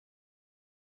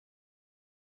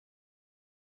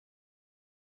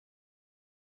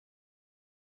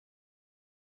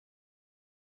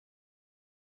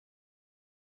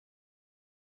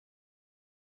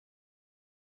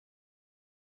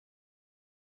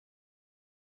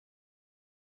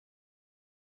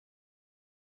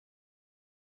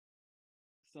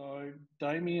So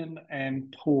Damien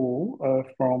and Paul are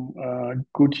from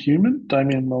GoodHuman.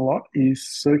 Damien Melotte is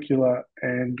Circular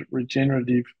and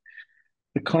Regenerative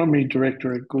Economy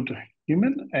Director at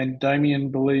GoodHuman, and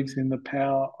Damien believes in the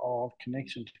power of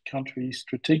connection to country,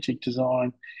 strategic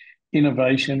design,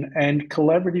 innovation, and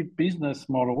collaborative business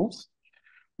models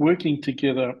working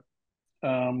together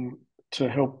to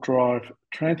help drive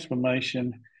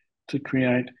transformation to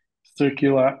create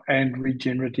circular and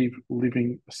regenerative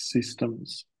living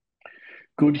systems.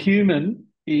 GoodHuman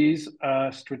is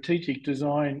a strategic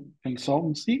design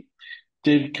consultancy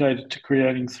dedicated to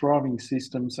creating thriving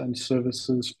systems and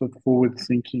services for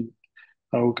forward-thinking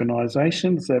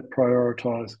organisations that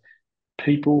prioritise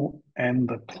people and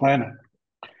the planet.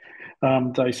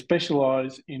 They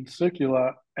specialise in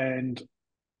circular and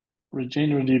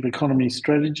regenerative economy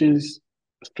strategies,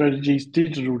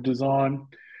 digital design,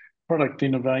 product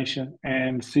innovation,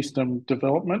 and system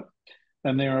development.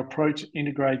 And their approach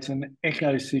integrates an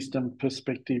ecosystem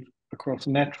perspective across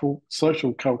natural,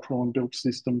 social, cultural, and built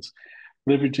systems,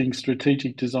 leveraging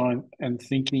strategic design and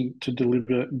thinking to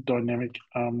deliver dynamic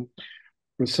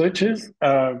services.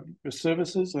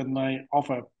 And they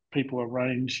offer people a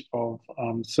range of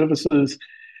services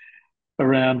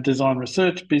around design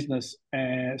research, business,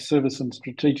 service and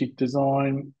strategic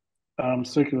design,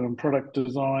 circular and product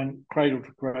design, cradle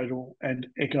to cradle, and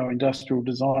eco-industrial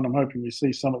design. I'm hoping you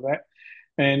see some of that.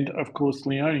 And of course,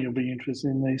 Leonie will be interested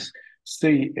in this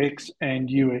CX and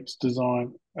UX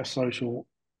design, a social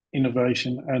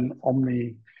innovation, and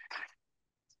omni-channel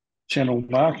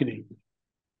marketing.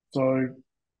 So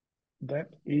that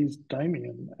is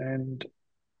Damien. And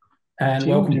Tim,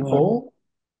 welcome, Paul.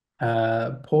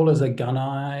 Paul is a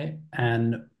Gunnai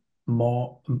and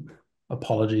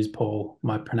apologies, Paul.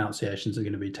 My pronunciations are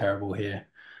going to be terrible here.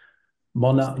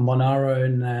 Monaro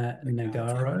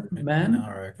Ngarigo, man.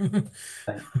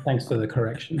 Thanks for the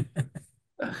correction.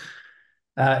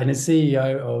 And is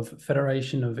CEO of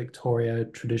Federation of Victoria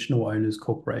Traditional Owners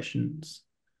Corporations.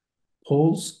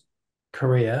 Paul's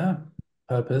career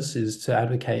purpose is to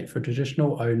advocate for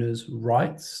traditional owners'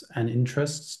 rights and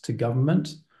interests to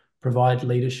government, provide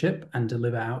leadership, and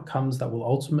deliver outcomes that will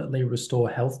ultimately restore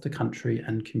health to country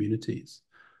and communities.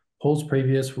 Paul's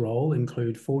previous role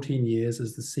include 14 years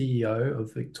as the CEO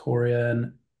of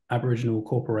Victorian Aboriginal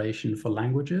Corporation for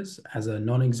Languages as a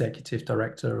non-executive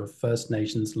director of First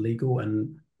Nations Legal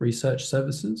and Research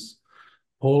Services.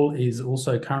 Paul is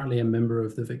also currently a member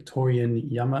of the Victorian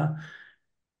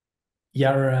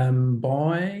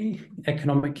Yarrambai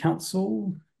Economic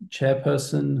Council,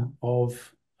 chairperson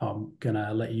of, I'm going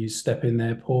to let you step in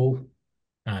there, Paul.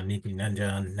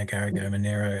 Ngarigo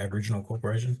Monaro Aboriginal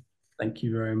Corporation. Thank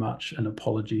you very much, and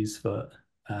apologies for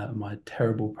my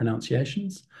terrible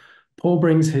pronunciations. Paul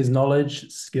brings his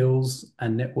knowledge, skills,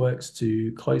 and networks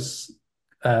to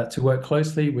work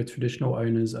closely with traditional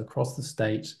owners across the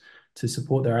state to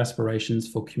support their aspirations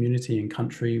for community and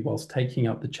country whilst taking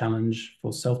up the challenge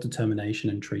for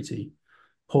self-determination and treaty.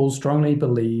 Paul strongly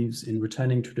believes in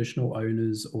returning traditional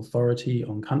owners authority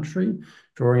on country,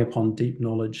 drawing upon deep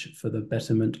knowledge for the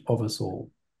betterment of us all.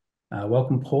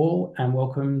 Welcome, Paul, and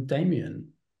welcome,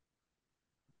 Damien.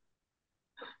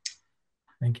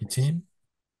 Thank you, Tim.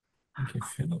 Thank you,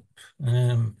 Philip.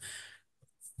 I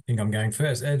think I'm going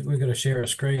first. Ed, we've got to share a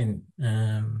screen.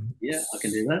 Yeah, I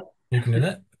can do that. You can do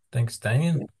that. Thanks,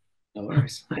 Damien. No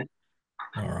worries.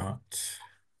 All right.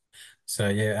 So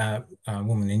yeah,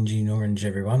 Woman Inji Orange,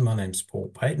 everyone. My name's Paul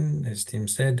Paton, as Tim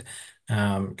said.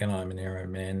 Gunnai and Monaro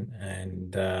man,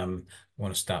 and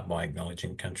want to start by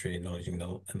acknowledging country, acknowledging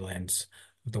the lands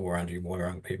of the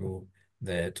Wurundjeri people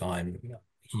that I'm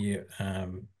here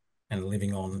and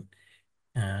living on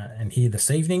and here this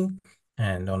evening,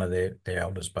 and honour their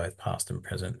elders, both past and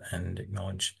present, and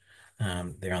acknowledge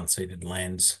their unceded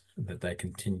lands that they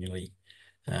continually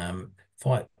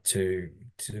fight to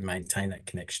maintain that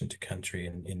connection to country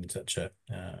in such a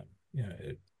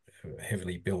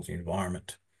heavily built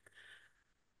environment.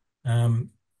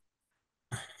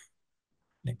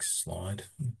 Next slide.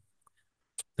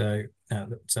 So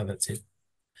that's it.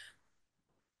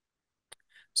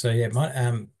 So yeah,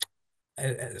 my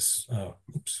oops,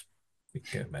 we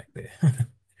can go back there.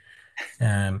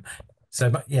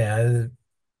 But yeah.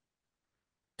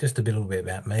 Just a little bit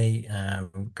about me.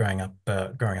 Growing up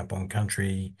on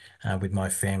country with my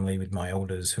family, with my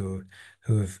elders who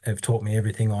have taught me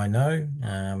everything I know.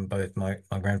 Both my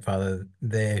grandfather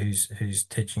there, who's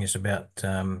teaching us about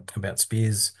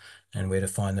spears and where to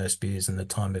find those spears and the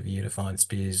time of year to find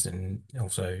spears, and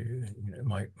also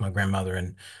my grandmother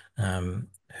and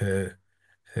her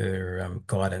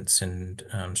guidance and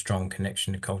strong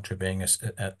connection to culture, being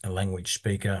a language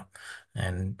speaker,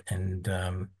 and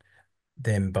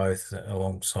them both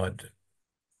alongside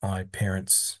my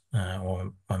parents,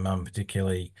 or my mum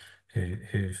particularly,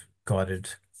 who've guided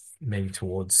me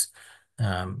towards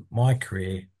my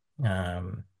career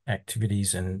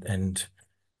activities, and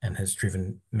has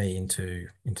driven me into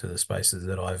the spaces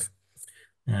that I've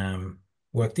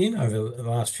worked in over the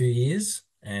last few years.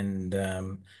 And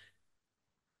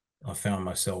I found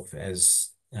myself as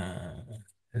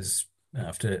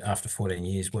after 14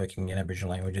 years working in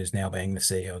Aboriginal languages, now being the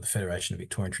CEO of the Federation of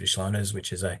Victorian Traditional Owners,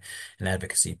 which is an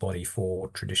advocacy body for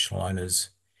traditional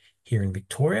owners here in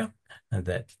Victoria, and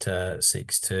that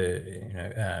seeks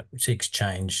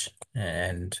change,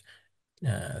 and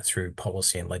through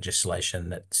policy and legislation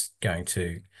that's going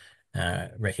to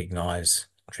recognise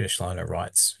traditional owner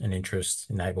rights and interests,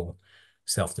 enable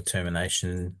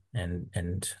self-determination,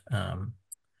 and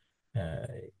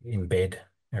embed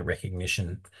a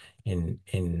recognition in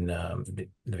the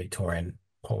Victorian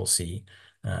policy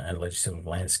and legislative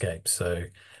landscape. So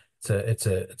it's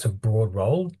a broad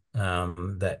role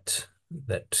that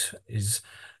is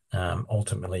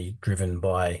ultimately driven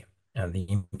by the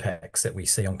impacts that we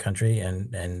see on country,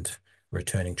 and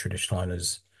returning traditional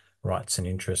owners' rights and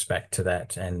interests back to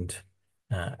that, and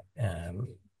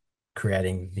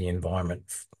creating the environment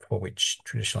for which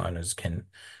traditional owners can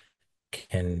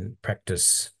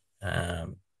practice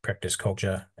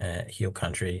culture, heal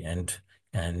country, and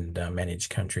manage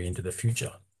country into the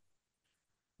future.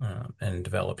 And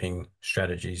developing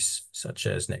strategies such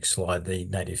as, next slide, the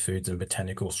native foods and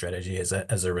botanical strategy as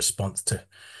a response to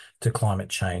climate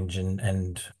change,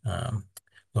 and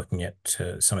looking at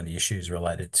some of the issues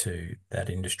related to that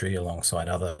industry, alongside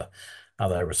other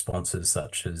responses,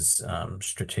 such as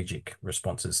strategic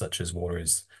responses such as water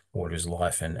is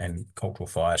life, and cultural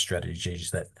fire strategies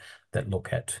that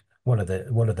look at what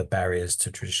are the barriers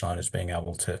to traditional owners being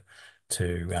able to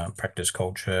practice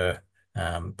culture,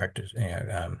 practice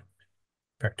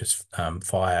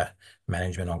fire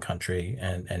management on country,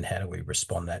 and how do we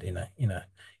respond that in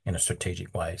a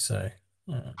strategic way. So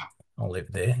I'll leave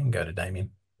it there and go to Damien.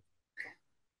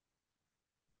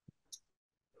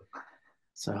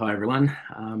 So hi everyone.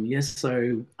 Yes,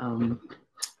 so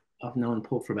I've known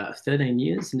Paul for about 13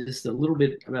 years, and just a little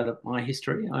bit about my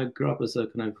history. I grew up as a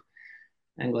kind of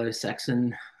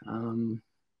Anglo-Saxon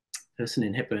person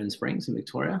in Hepburn Springs in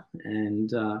Victoria,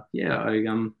 and my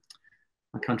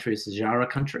country is the Jara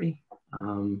country.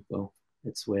 Well,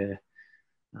 it's where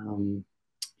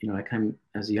I came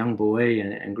as a young boy,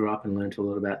 and grew up and learned a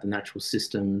lot about the natural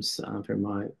systems from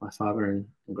my father and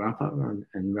grandfather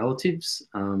and relatives,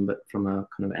 but from a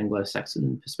kind of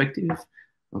Anglo-Saxon perspective.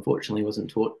 Unfortunately, wasn't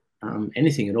taught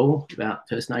anything at all about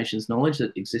First Nations knowledge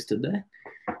that existed there.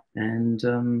 And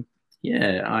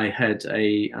I had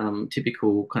a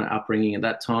typical kind of upbringing at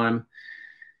that time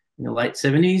in the late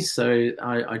 70s. So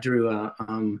I drew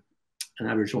an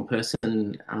Aboriginal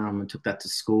person and took that to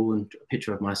school, and a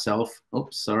picture of myself.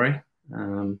 Oops, sorry.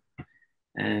 And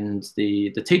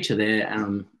the teacher there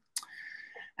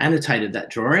annotated that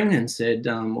drawing and said,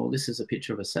 well, this is a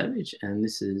picture of a savage, and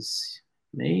this is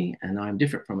me, and I'm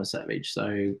different from a savage.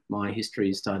 So my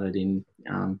history started in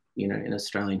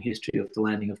Australian history of the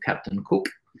landing of Captain Cook,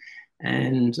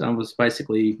 and I was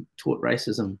basically taught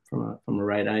racism from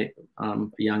a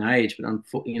young age.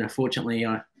 But fortunately,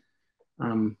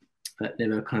 that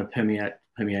never kind of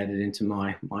permeated into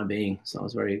my being. So I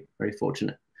was very, very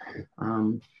fortunate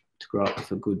to grow up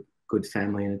with a good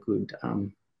family and a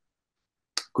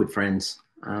good friends,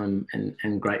 and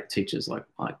great teachers like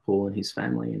Paul and his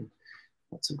family, and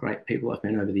lots of great people I've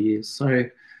met over the years. So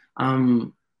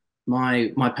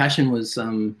my passion was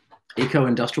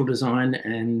eco-industrial design,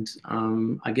 and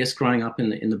I guess growing up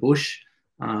in the bush,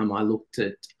 I looked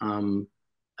at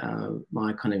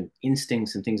my kind of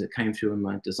instincts and things that came through in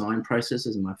my design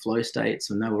processes and my flow states,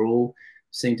 and they were all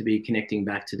seemed to be connecting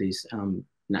back to these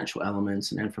natural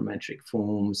elements and anthropometric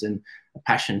forms, and a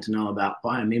passion to know about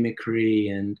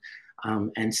biomimicry and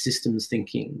systems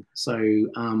thinking. So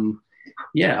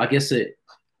I guess I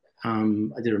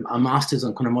did a master's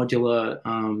on kind of modular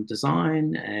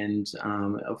design, and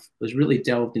I was really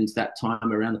delved into that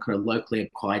time around the kind of locally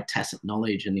acquired tacit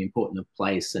knowledge and the importance of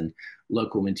place and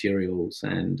local materials,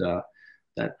 and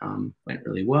that went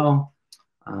really well.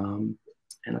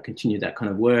 And I continued that kind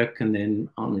of work, and then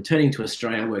on returning to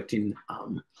Australia, I worked in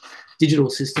digital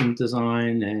system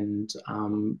design and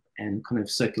kind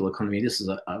of circular economy. This is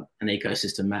an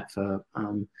ecosystem map for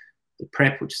the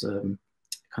PrEP, which is a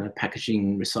kind of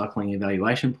packaging, recycling,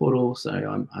 evaluation portal. So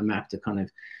I mapped a kind of,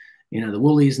 the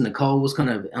Woolies and the Coles kind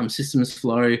of systems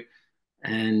flow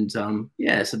And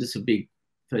yeah, so this is a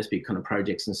first big kind of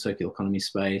projects in the circular economy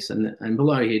space. And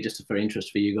below here, just for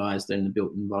interest for you guys in the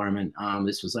built environment,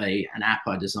 this was an app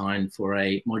I designed for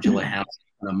a modular house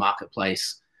kind of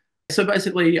marketplace. So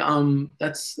basically,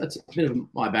 that's a bit of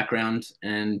my background.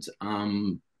 And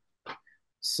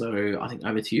so I think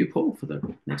over to you, Paul, for the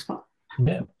next part.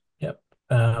 Yeah, yep.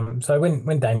 So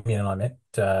when Damien and I met,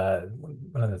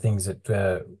 one of the things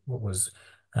that was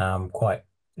quite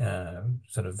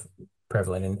sort of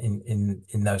prevalent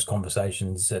in those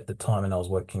conversations at the time, and I was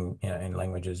working, in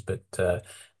languages, but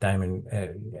Damien,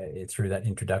 through that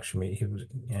introduction, he was,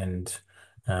 and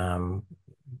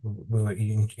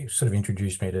he sort of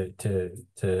introduced me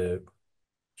to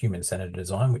human-centered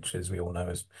design, which, as we all know,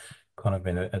 has kind of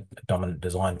been a dominant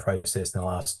design process in the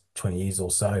last 20 years or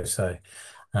so. So,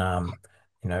 I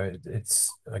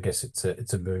guess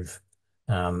it's a move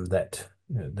that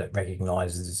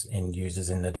recognizes end users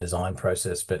in the design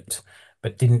process, but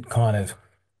didn't kind of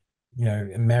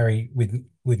marry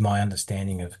with my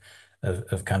understanding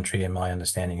of country and my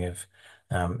understanding of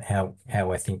how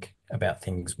I think about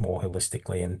things more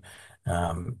holistically,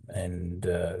 and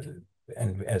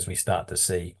as we start to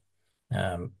see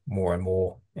more and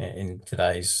more in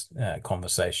today's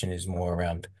conversation is more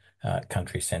around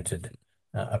country-centered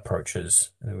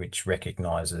approaches, which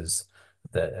recognizes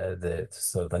the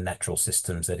sort of the natural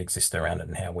systems that exist around it,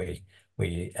 and how we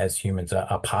as humans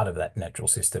are part of that natural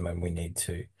system, and we need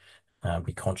to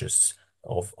be conscious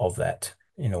of that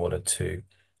in order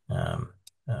um,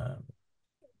 uh,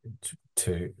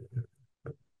 to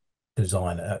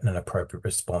design an appropriate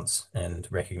response, and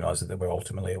recognize that we're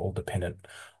ultimately all dependent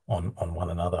on one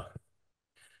another.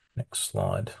 Next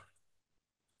slide.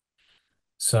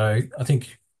 So I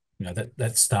think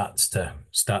that starts to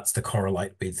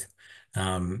correlate with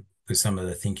some of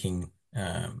the thinking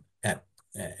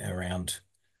around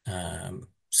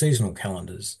seasonal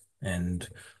calendars, and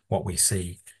what we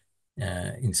see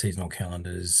in seasonal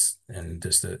calendars, and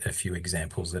just a few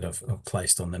examples that I've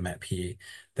placed on the map here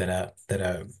that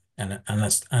are an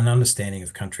understanding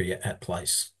of country at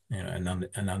place,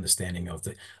 an understanding of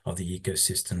the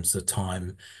ecosystems, the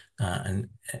time and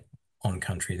on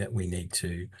country that we need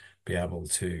to be able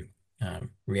to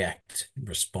react,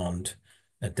 respond,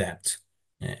 adapt,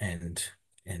 and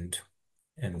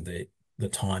the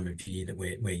time of year that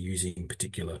we're using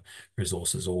particular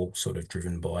resources, all sort of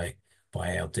driven by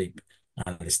our deep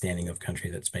understanding of country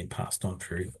that's been passed on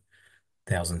through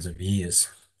thousands of years.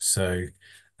 So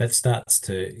that starts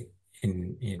to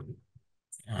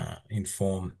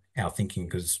inform our thinking,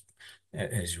 because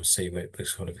as you'll see, we're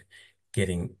sort of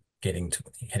heading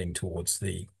towards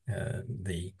the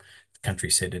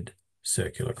country-centered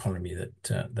circular economy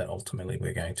that ultimately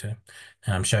we're going to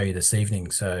show you this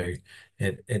evening. So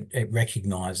it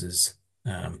recognises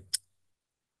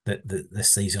that the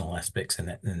seasonal aspects, and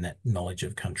that knowledge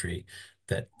of country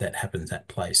that happens at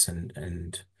place,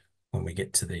 and when we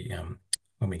get to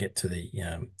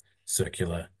the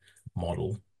circular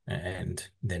model, and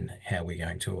then how we're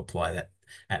going to apply that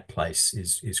at place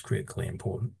is critically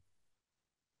important.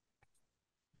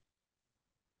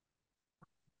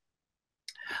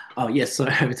 Oh yes, so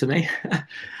over to me.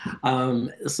 I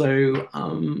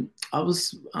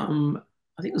was, I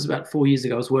think it was about 4 years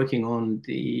ago, I was working on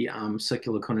the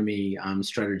circular economy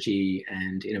strategy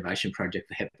and innovation project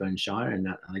for Hepburn Shire and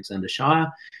Alexander Shire,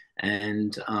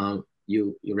 and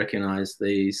you recognise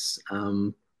these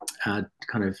kind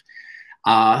of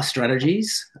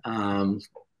strategies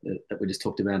that we just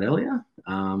talked about earlier,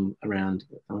 around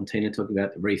Valentina talking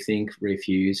about the rethink,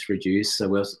 refuse, reduce. So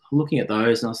we was looking at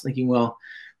those, and I was thinking, well,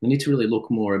 we need to really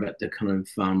look more about the kind of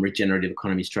regenerative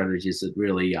economy strategies that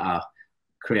really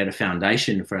create a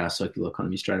foundation for our circular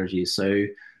economy strategies. So I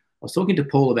was talking to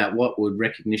Paul about what would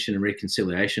recognition and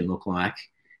reconciliation look like.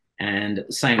 And at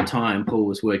the same time, Paul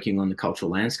was working on the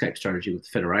cultural landscape strategy with the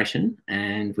Federation.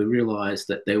 And we realised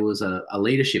that there was a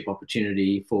leadership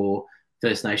opportunity for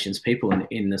First Nations people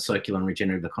in the circular and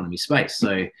regenerative economy space.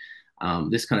 So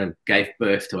this kind of gave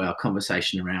birth to our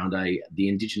conversation around the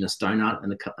Indigenous Doughnut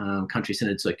and the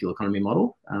country-centered circular economy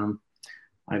model.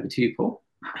 Over to you, Paul.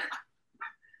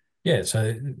 Yeah,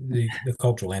 so the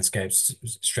cultural landscapes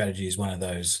strategy is one of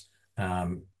those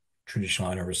traditional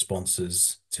owner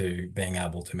responses to being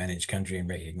able to manage country, and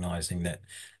recognising that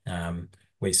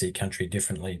we see country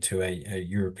differently to a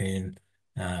European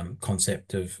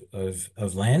concept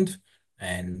of land,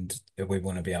 and we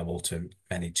want to be able to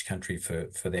manage country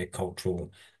for their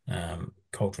cultural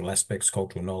aspects,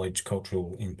 cultural knowledge,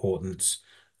 cultural importance,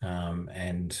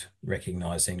 and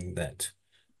recognising that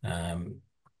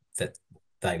that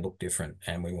they look different,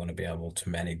 and we want to be able to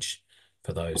manage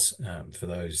for those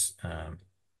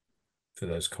for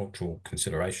those cultural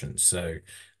considerations. So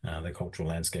the cultural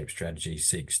landscape strategy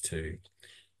seeks to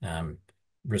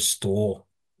restore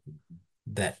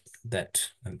that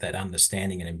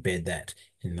understanding and embed that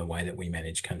in the way that we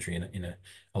manage country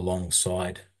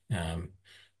alongside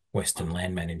Western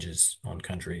land managers on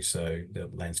country. So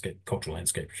the cultural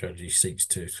landscape strategy seeks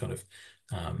to sort of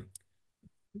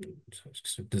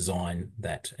design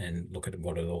that and look at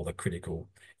what are all the critical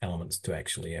elements to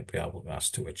actually be able for us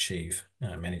to achieve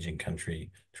managing country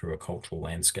through a cultural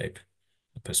landscape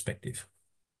perspective.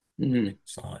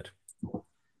 Slide.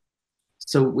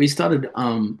 So we started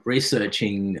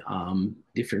researching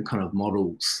different kind of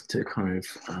models to kind of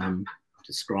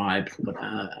describe what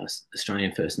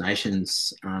Australian First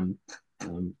Nations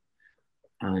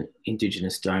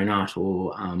Indigenous Doughnut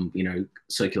or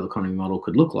circular economy model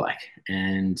could look like,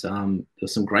 and there were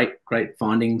some great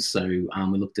findings. So we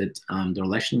looked at the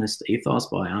relationalist ethos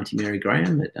by Auntie Mary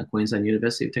Graham at Queensland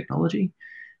University of Technology,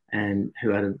 and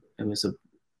who was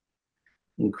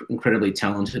incredibly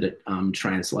talented at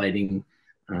translating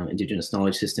Indigenous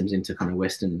knowledge systems into kind of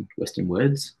Western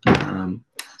words, and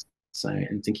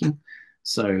thinking.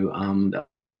 So that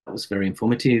was very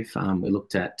informative. We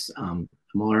looked at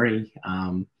Maori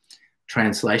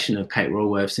translation of Kate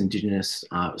Raworth's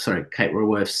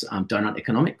Doughnut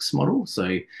economics model.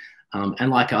 So, and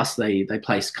like us, they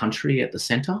place country at the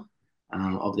centre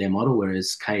of their model,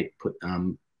 whereas Kate put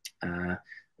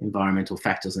environmental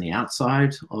factors on the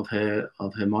outside of her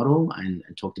model and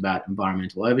talked about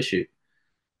environmental overshoot.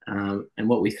 And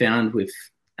what we found with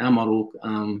our model,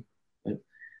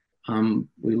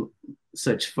 we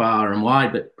searched far and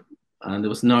wide, but there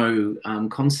was no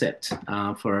concept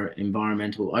for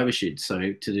environmental overshoot.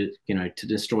 So to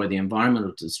destroy the environment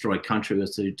or to destroy country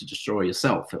was to destroy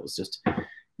yourself. It was just an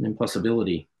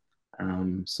impossibility.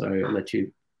 So I'll let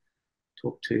you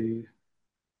talk to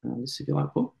this if you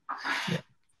like, Paul. Yeah.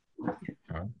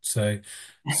 All right. So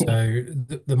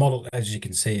the model, as you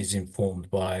can see, is informed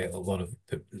by a lot of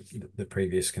the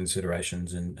previous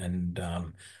considerations, and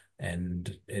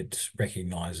it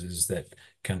recognises that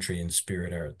country and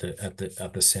spirit are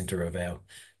at the centre of our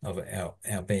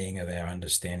being, of our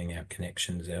understanding, our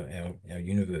connections, our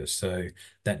universe. So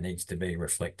that needs to be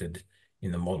reflected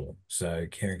in the model. So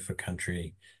caring for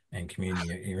country and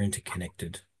community are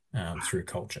interconnected through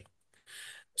culture.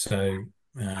 So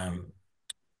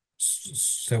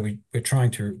we're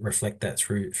trying to reflect that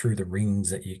through the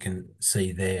rings that you can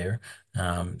see there,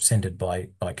 centered by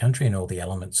country and all the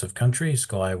elements of country: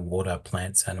 sky, water,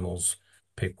 plants, animals,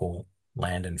 people,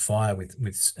 land, and fire,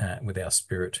 with our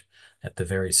spirit at the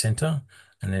very center.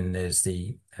 And then there's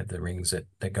the rings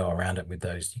that go around it with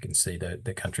those. You can see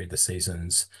the country, the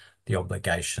seasons, the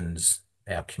obligations,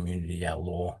 our community, our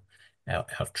law, our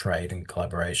trade and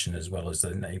collaboration, as well as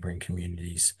the neighbouring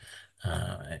communities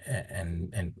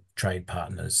and trade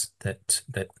partners that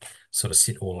sort of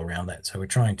sit all around that. So we're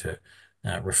trying to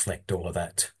reflect all of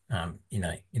that in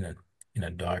a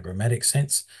diagrammatic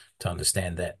sense to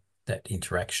understand that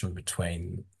interaction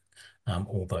between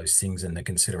all those things and the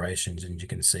considerations. And you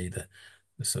can see the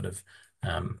sort of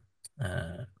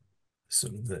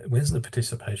where's the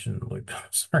participation loop?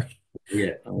 Sorry.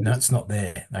 Yeah. No, it's not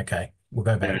there. Okay, we'll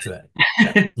go back to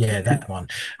that. Yeah, that one.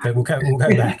 But we'll go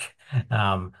back.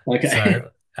 Okay.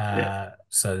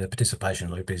 So the participation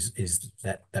loop is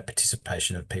that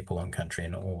participation of people on country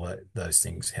and all those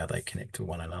things, how they connect to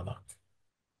one another.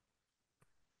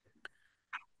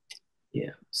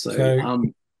 Yeah. So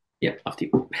yeah, after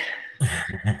you.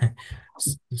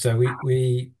 So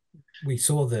we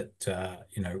saw that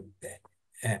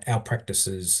our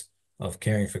practices of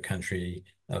caring for country,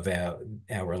 of our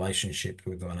relationship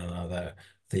with one another,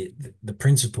 the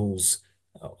principles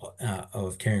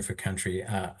of caring for country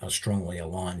are strongly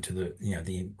aligned to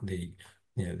the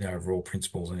overall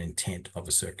principles and intent of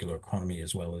a circular economy,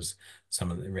 as well as some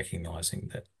of the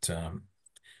recognizing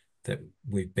that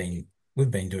we've been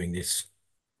doing this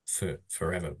for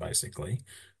forever, basically,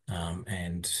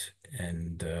 and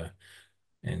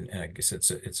I guess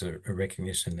it's a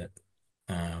recognition that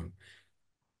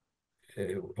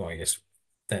well, I guess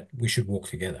that we should walk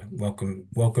together, welcoming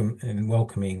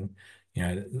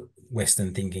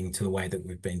Western thinking to the way that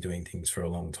we've been doing things for a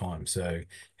long time. So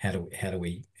how do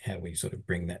we sort of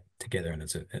bring that together? And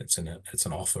it's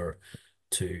an offer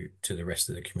to the rest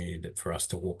of the community that for us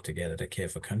to walk together to care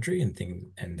for country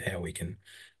and how we can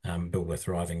build a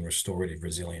thriving, restorative,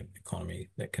 resilient economy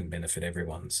that can benefit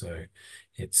everyone. So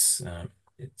it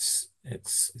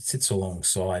sits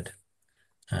alongside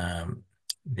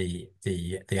the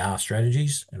R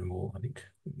strategies, and I think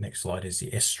next slide is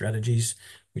the S strategies,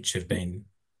 which have been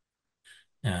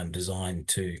designed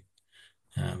to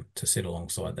to sit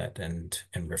alongside that and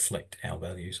reflect our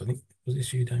values. I think, was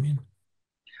this you, Damien?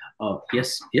 Oh,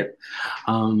 yes, yep.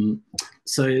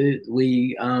 So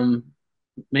we,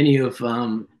 many of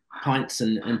Pints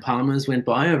and Palmer's went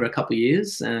by over a couple of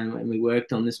years, and we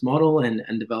worked on this model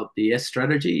and developed the S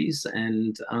strategies.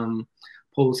 And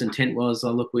Paul's intent was,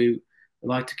 oh, look, we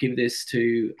like to give this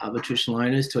to other traditional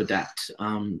owners to adapt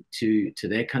to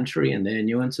their country and their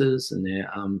nuances and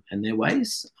their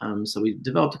ways. So we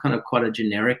developed a kind of quite a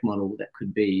generic model that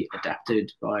could be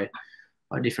adapted by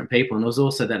different people. And there was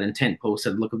also that intent. Paul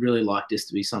said, look, I'd really like this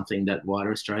to be something that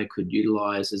wider Australia could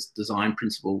utilise as design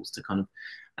principles to kind of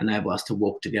enable us to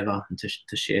walk together and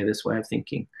to share this way of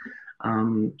thinking.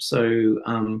 There's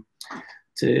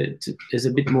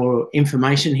a bit more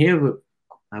information here.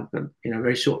 I've got a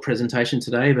very short presentation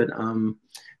today, but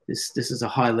this is a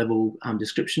high-level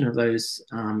description of those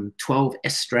 12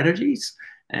 S strategies.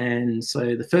 And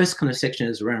so the first kind of section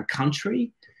is around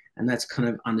country, and that's kind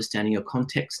of understanding your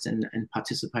context and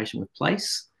participation with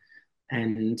place.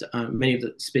 And many of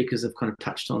the speakers have kind of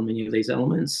touched on many of these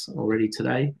elements already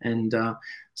today. And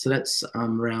so that's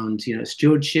around,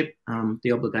 stewardship,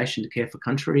 the obligation to care for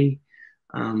country,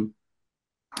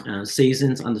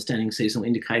 seasons, understanding seasonal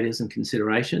indicators and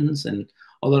considerations. And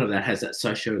a lot of that has that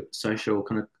socio-cultural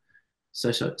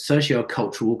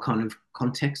kind of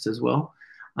context as well.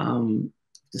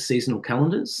 The seasonal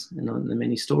calendars and the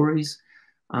many stories.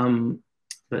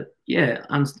 But yeah,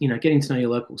 getting to know your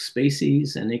local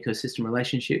species and ecosystem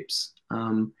relationships,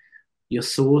 your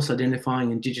source,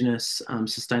 identifying Indigenous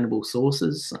sustainable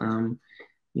sources.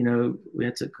 We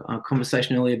had a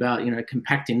conversation earlier about,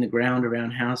 compacting the ground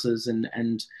around houses and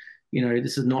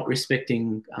this is not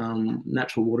respecting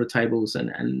natural water tables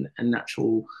and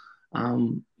natural,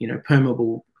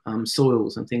 permeable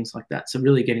soils and things like that. So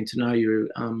really getting to know your,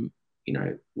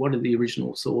 what are the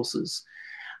original sources.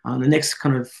 The next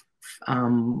kind of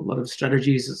lot of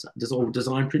strategies there's all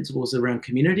design principles around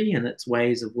community and its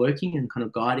ways of working and kind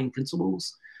of guiding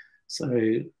principles.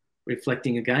 So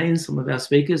reflecting again some of our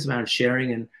speakers about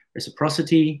sharing and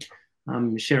reciprocity,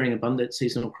 sharing abundant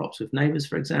seasonal crops with neighbours,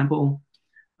 for example,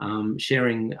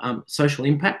 sharing social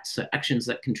impact, so actions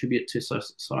that contribute to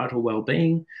societal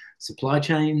well-being, supply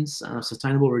chains,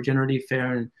 sustainable, regenerative,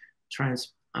 fair and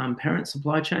transparent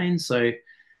supply chains. So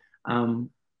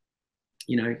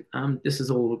this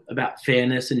is all about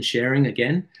fairness and sharing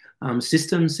again.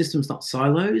 Systems, not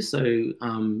silos. So,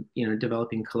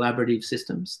 developing collaborative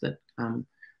systems that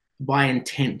by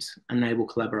intent enable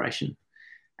collaboration.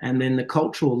 And then the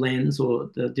cultural lens or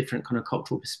the different kind of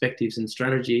cultural perspectives and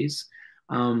strategies.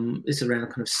 This is around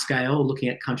kind of scale, looking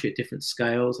at country at different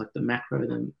scales, like the macro,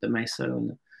 the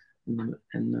meso and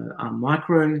the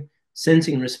micro,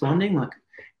 sensing and responding, like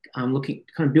looking,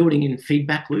 kind of building in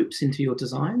feedback loops into your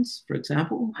designs, for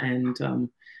example, and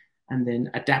then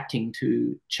adapting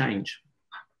to change.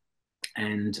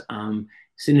 And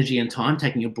synergy and time,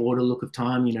 taking a broader look of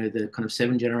time, the kind of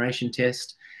 7-generation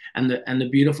test, and the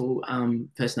beautiful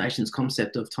First Nations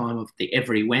concept of time of the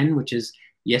every when, which is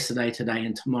yesterday, today,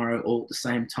 and tomorrow all at the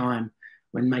same time.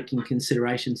 When making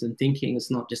considerations and thinking,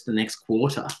 it's not just the next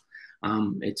quarter.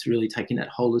 It's really taking that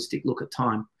holistic look at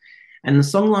time. And the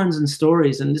songlines and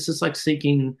stories, and this is like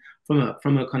seeking from a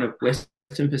kind of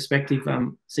Western perspective,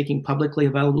 seeking publicly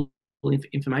available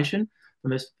information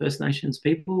from First Nations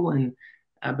people and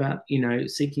about,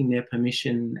 seeking their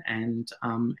permission and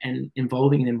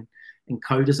involving them in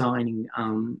co-designing,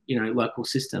 local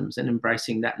systems and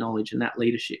embracing that knowledge and that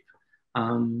leadership.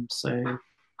 So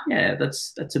yeah,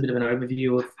 that's a bit of an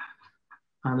overview of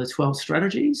the 12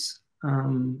 strategies.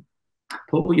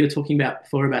 Paul, you were talking about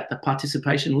before about the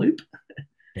participation loop.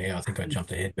 Yeah, I think I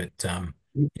jumped ahead, but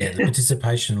yeah, the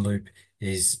participation loop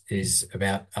is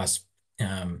about us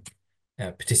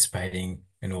participating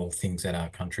in all things at our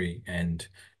country, and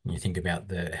when you think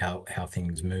about how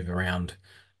things move around,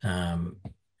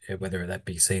 whether that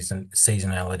be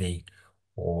seasonality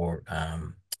or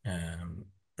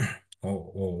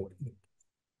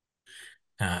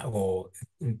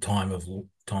time of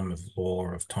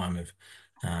law, of time of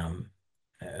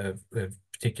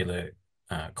particular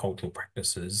cultural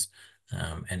practices,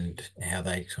 and how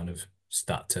they sort of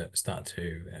start to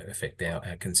affect our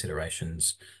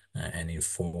considerations and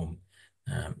inform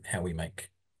how we make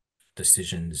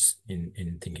decisions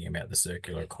in thinking about the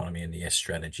circular economy and the S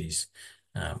strategies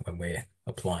when we're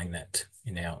applying that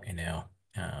in our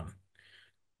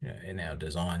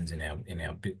designs, in our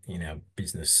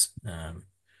business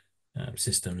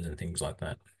systems and things like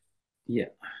that. Yeah,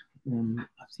 I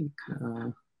think.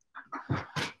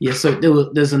 Yeah, so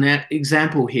there's an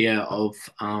example here of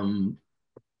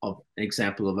of an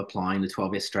example of applying the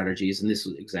 12S strategies, and this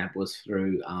example was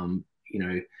through,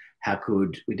 how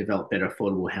could we develop better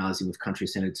affordable housing with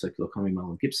country-centered circular economy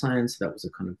model in Gippsland? So that was a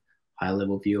kind of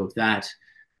high-level view of that.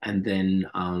 And then,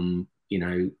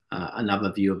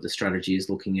 another view of the strategy is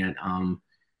looking at,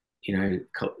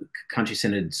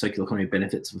 country-centered circular economy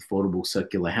benefits of affordable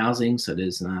circular housing. So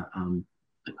there's a kind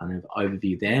of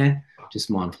overview there,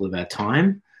 just mindful of our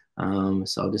time.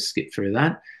 So I'll just skip through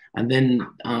that. And then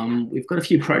we've got a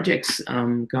few projects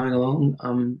going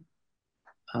along.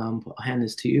 I'll hand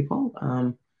this to you,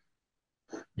 Paul.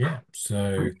 Yeah,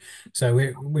 so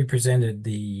we presented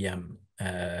the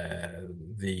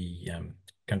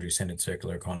country-centered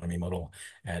circular economy model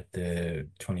at the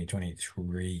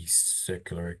 2023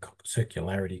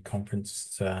 Circularity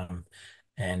Conference,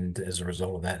 and as a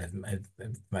result of that, have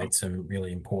made some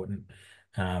really important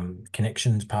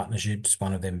connections, partnerships.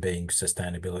 One of them being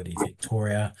Sustainability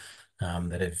Victoria,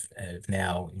 that have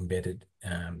now embedded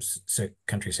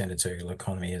country-centered circular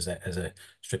economy as a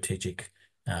strategic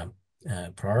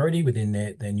priority within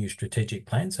their new strategic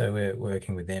plan. So we're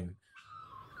working with them.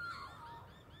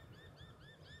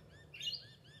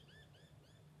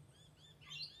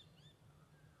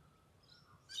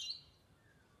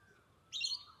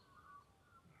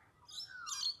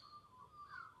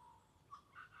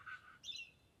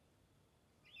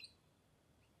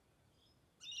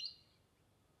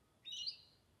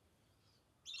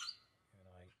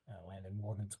 Land and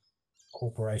Water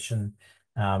Corporation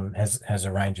has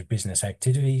a range of business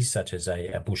activities such as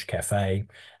a bush cafe,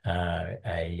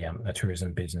 a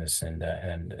tourism business, and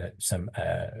some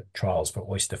trials for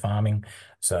oyster farming.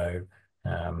 So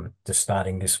just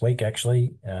starting this week,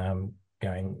 actually,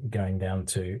 going down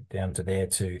to there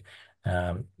to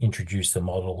introduce the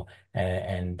model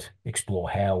and explore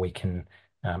how we can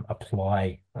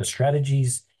apply the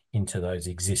strategies into those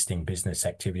existing business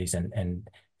activities, and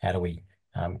how do we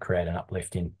create an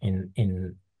uplift in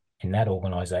that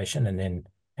organisation, and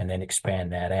then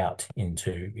expand that out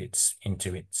into its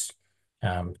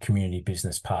community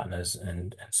business partners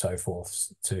and so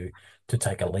forth to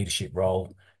take a leadership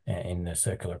role in the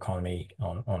circular economy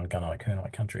on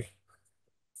Gunnai country.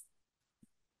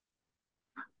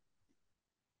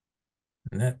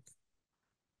 And that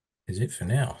is it for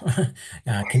now.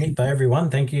 Kinipa, everyone,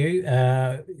 thank you.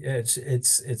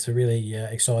 It's a really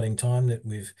exciting time that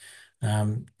we've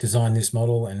designed this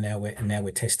model, and now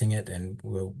we're testing it, and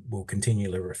we'll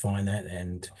continually refine that,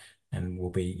 and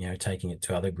we'll be taking it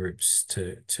to other groups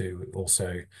to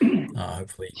also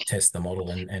hopefully test the model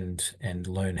and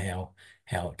learn how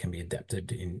it can be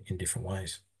adapted in different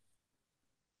ways.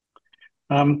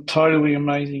 Totally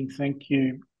amazing. Thank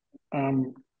you,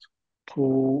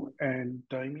 Paul and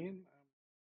Damien.